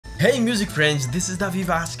Hey music friends, this is Davi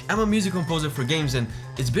Vasc. I'm a music composer for games and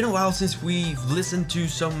it's been a while since we've listened to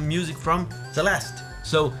some music from Celeste.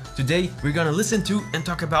 So today we're gonna listen to and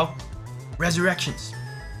talk about Resurrections.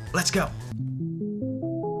 Let's go!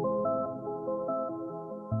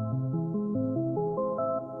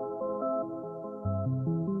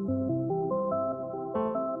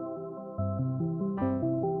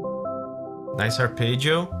 Nice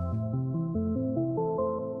arpeggio.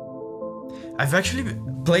 I've actually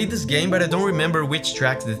played this game, but I don't remember which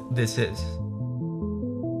track this is.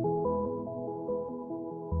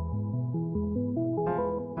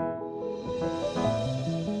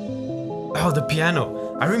 Oh, the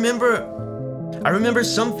piano. I remember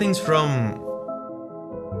some things from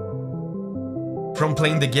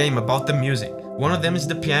playing the game about the music. One of them is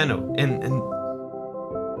the piano and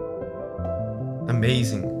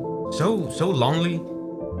amazing. So lonely.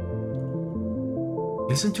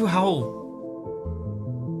 Listen to how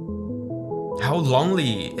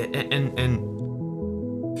lonely and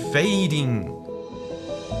fading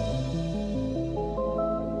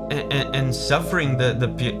and suffering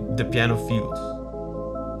the piano feels.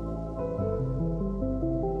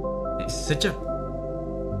 It's such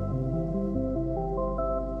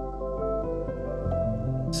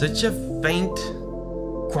a faint,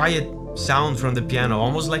 quiet sound from the piano,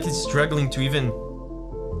 almost like it's struggling to even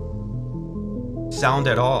sound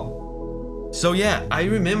at all. So yeah, I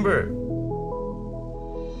remember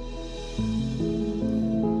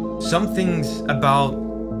some things about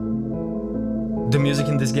the music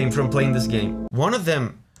in this game from playing this game. One of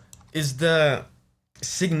them is the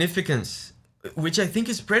significance, which I think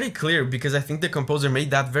is pretty clear because I think the composer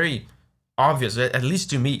made that very obvious, at least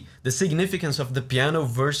to me, the significance of the piano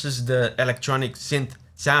versus the electronic synth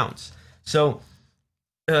sounds. So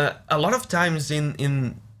a lot of times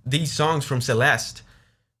in these songs from Celeste,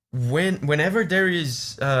 whenever there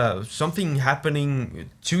is something happening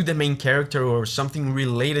to the main character or something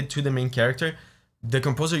related to the main character, the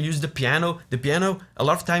composer used the piano. The piano a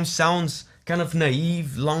lot of times sounds kind of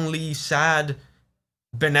naive, lonely, sad,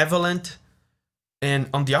 benevolent. And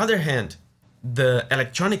on the other hand, the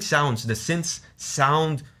electronic sounds, the synths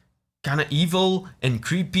sound kind of evil and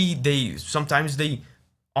creepy. Sometimes they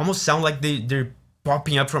almost sound like they're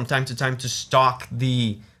popping up from time to time to stalk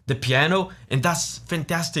the piano, and that's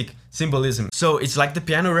fantastic symbolism. So it's like the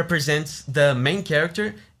piano represents the main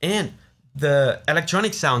character and the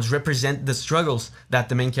electronic sounds represent the struggles that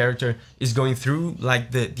the main character is going through,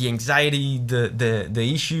 like the anxiety,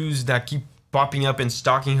 the issues that keep popping up and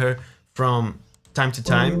stalking her from time to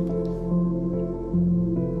time.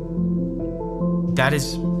 That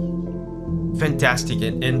is fantastic,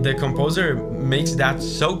 and the composer makes that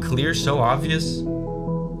so clear, so obvious.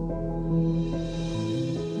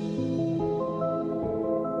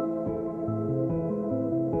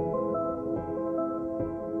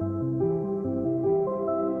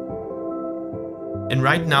 And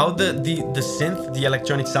right now the synth, the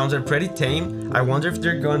electronic sounds are pretty tame. I wonder if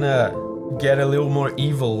they're gonna get a little more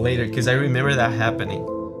evil later, because I remember that happening.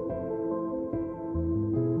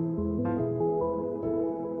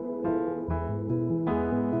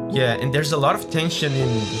 Yeah, and there's a lot of tension in...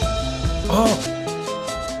 Oh!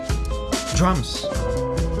 Drums!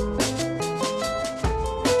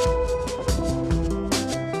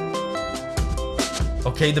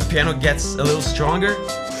 Okay, the piano gets a little stronger,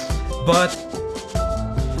 but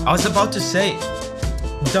I was about to say,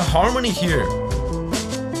 the harmony here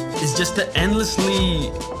is just an endlessly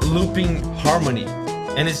looping harmony,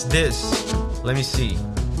 and it's this. Let me see.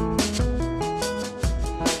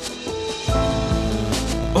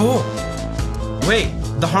 Oh, wait,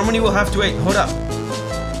 the harmony will have to wait. Hold up.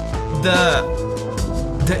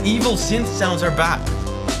 The evil synth sounds are back,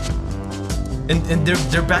 and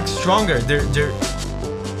they're back stronger.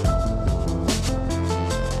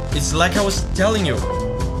 It's like I was telling you.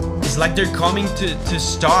 It's like they're coming to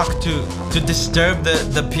stalk, to disturb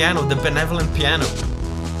the piano, the benevolent piano.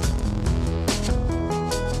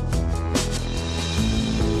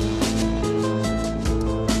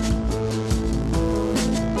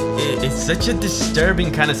 It's such a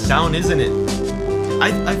disturbing kind of sound, isn't it?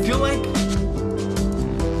 I feel like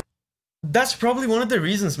that's probably one of the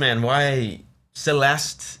reasons, man, why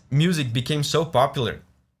Celeste music became so popular.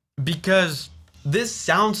 Because this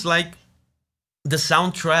sounds like the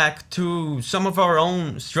soundtrack to some of our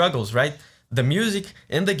own struggles, right? The music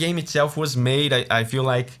and the game itself was made, I feel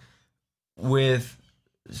like, with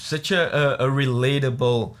such a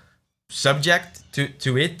relatable subject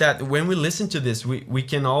to it that when we listen to this, we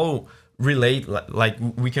can all relate, like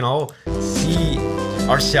we can all see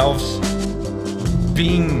ourselves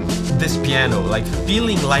being this piano, like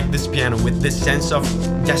feeling like this piano with this sense of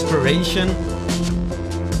desperation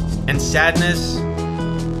and sadness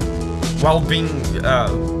while being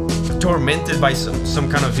tormented by some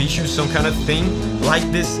kind of issue, some kind of thing, like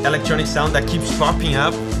this electronic sound that keeps popping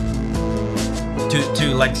up to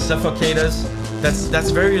like suffocate us. That's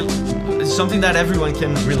very something that everyone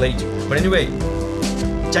can relate to. But anyway,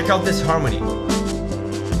 check out this harmony.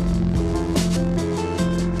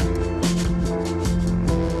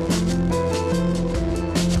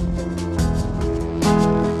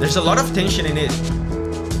 There's a lot of tension in it.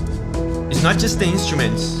 It's not just the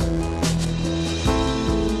instruments.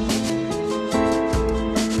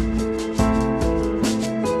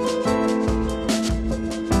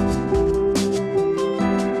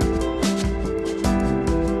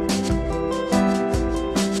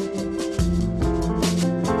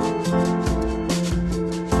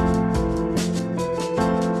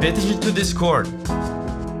 Pay attention to this chord.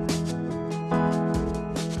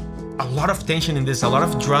 A lot of tension in this, a lot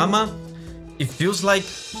of drama. It feels like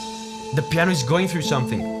the piano is going through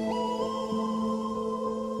something.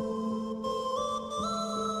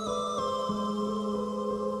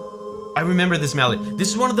 I remember this melody. This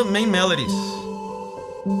is one of the main melodies.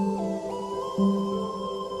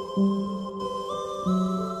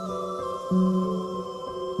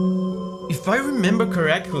 If I remember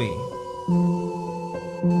correctly,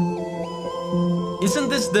 isn't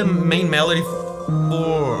this the main melody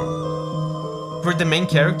for the main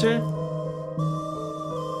character?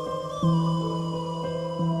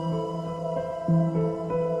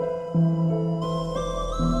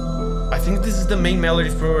 I think this is the main melody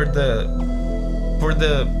for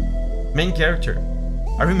the main character.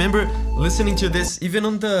 I remember listening to this even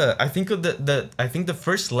on the I think the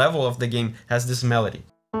first level of the game has this melody.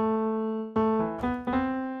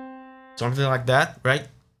 Something like that, right?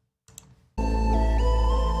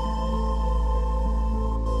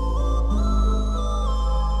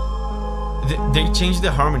 They changed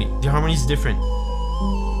the harmony. The harmony is different.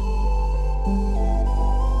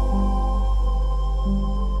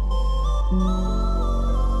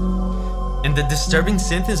 And the disturbing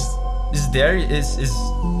synth is there, is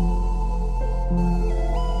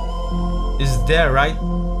there, right?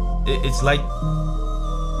 It's like,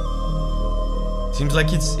 seems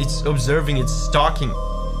like it's observing, it's stalking.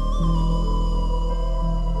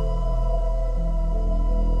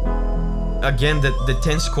 Again, the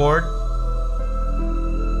tense chord.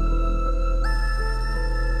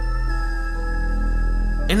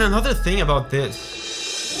 And another thing about this,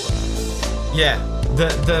 yeah,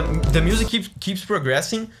 the music keeps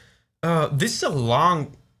progressing. This is a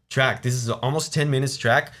long track. This is almost 10 minutes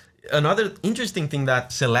track. Another interesting thing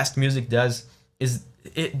that Celeste music does is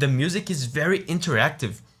the music is very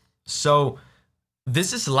interactive. So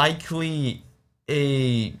this is likely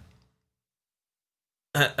an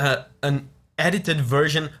edited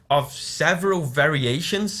version of several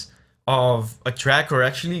variations of a track, or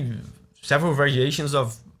actually several variations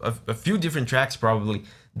of a few different tracks probably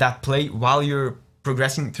that play while you're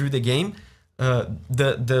progressing through the game.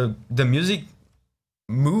 The music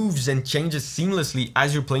moves and changes seamlessly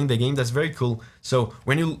as you're playing the game. That's very cool. So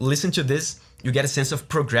when you listen to this, you get a sense of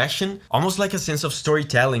progression, almost like a sense of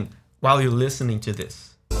storytelling while you're listening to this.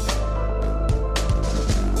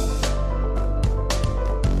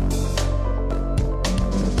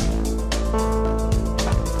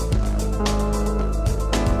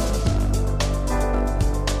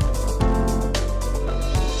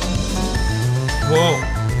 Whoa.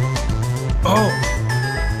 Oh.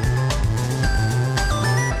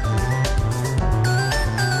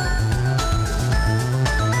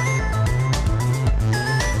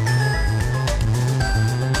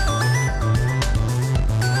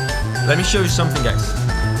 Let me show you something, guys.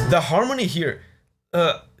 The harmony here,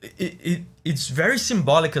 it's very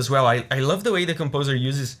symbolic as well. I love the way the composer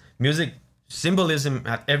uses music symbolism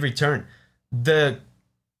at every turn. The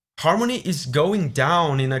harmony is going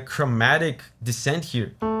down in a chromatic descent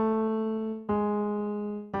here.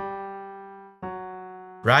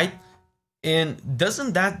 Right? And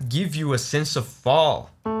doesn't that give you a sense of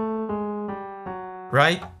fall?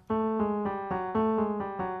 Right?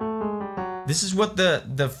 This is what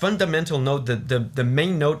the fundamental note, the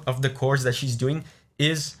main note of the chords that she's doing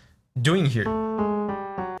is doing here.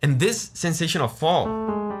 And this sensation of fall,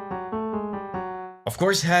 of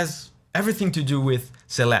course, has everything to do with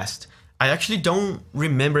Celeste. I actually don't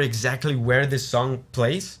remember exactly where this song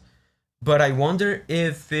plays, but I wonder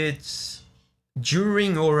if it's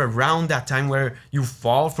during or around that time where you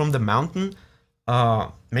fall from the mountain,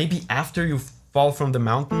 maybe after you fall from the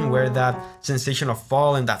mountain, where that sensation of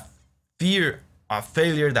fall and that fear of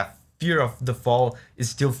failure, that fear of the fall is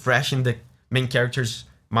still fresh in the main character's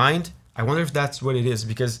mind. I wonder if that's what it is,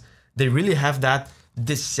 because they really have that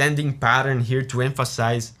descending pattern here to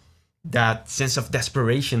emphasize that sense of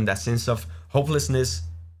desperation, that sense of hopelessness,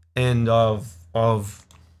 and of fall.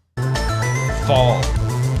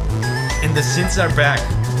 And the synths are back.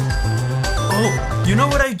 Oh, you know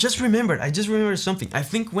what I just remembered? I just remembered something. I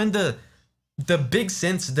think when the big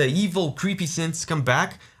synths, the evil, creepy synths come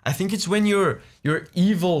back, I think it's when your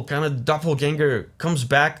evil kind of doppelganger comes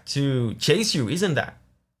back to chase you, isn't that?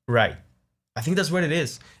 Right. I think that's what it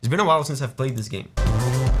is. It's been a while since I've played this game.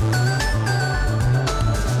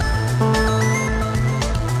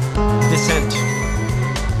 Descent.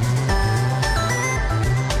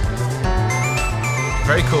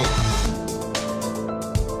 Very cool.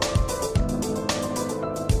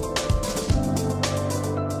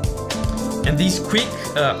 And these quick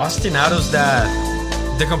ostinatos that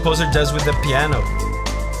the composer does with the piano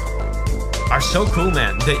are so cool,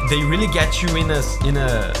 man. They really get you in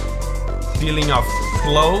a feeling of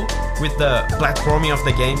flow with the platforming of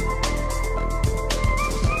the game.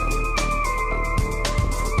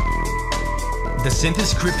 The synth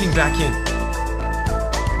is creeping back in.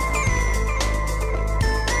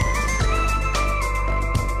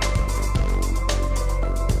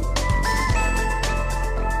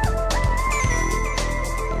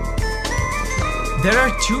 There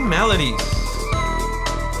are two melodies.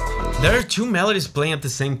 There are two melodies playing at the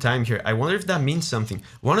same time here. I wonder if that means something.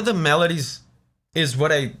 One of the melodies is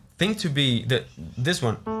what I think to be this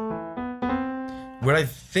one. What I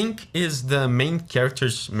think is the main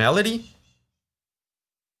character's melody.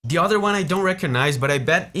 The other one I don't recognize, but I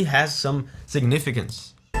bet it has some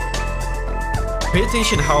significance. Pay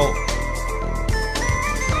attention how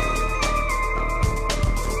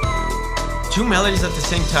two melodies at the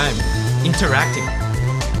same time interacting.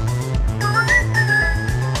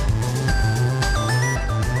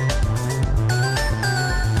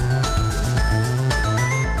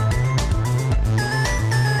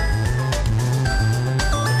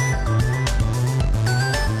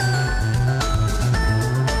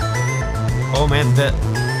 Oh man, the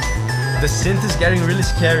synth is getting really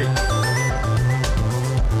scary.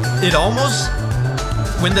 It almost,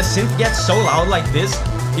 when the synth gets so loud like this,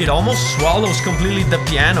 it almost swallows completely the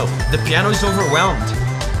piano. The piano is overwhelmed.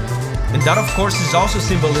 And that, of course, is also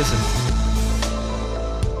symbolism.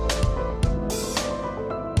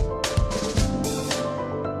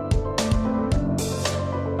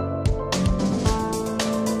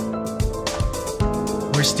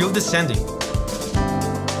 We're still descending.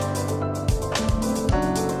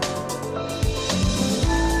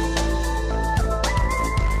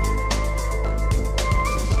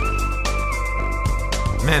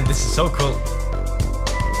 Man, this is so cool.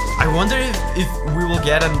 I wonder if we will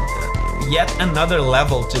get yet another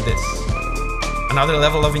level to this. Another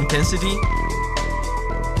level of intensity.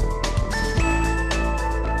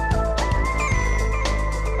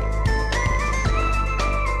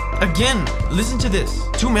 Again, listen to this.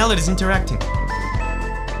 Two melodies interacting.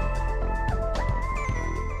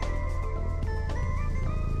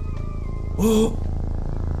 Oh!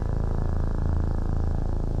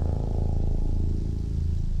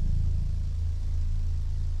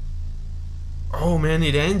 Oh man,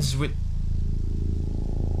 it ends with...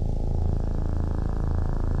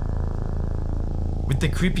 the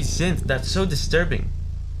creepy synth. That's so disturbing.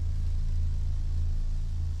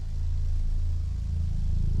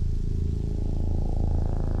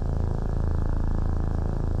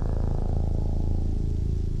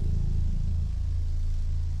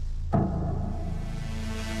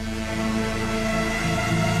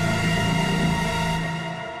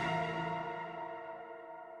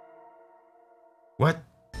 What?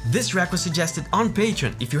 This track was suggested on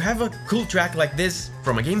Patreon. If you have a cool track like this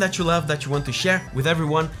from a game that you love that you want to share with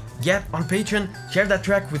everyone, get on Patreon, share that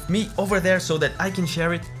track with me over there so that I can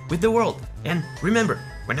share it with the world. And remember,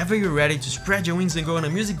 whenever you're ready to spread your wings and go on a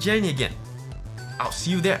music journey again, I'll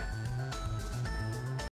see you there.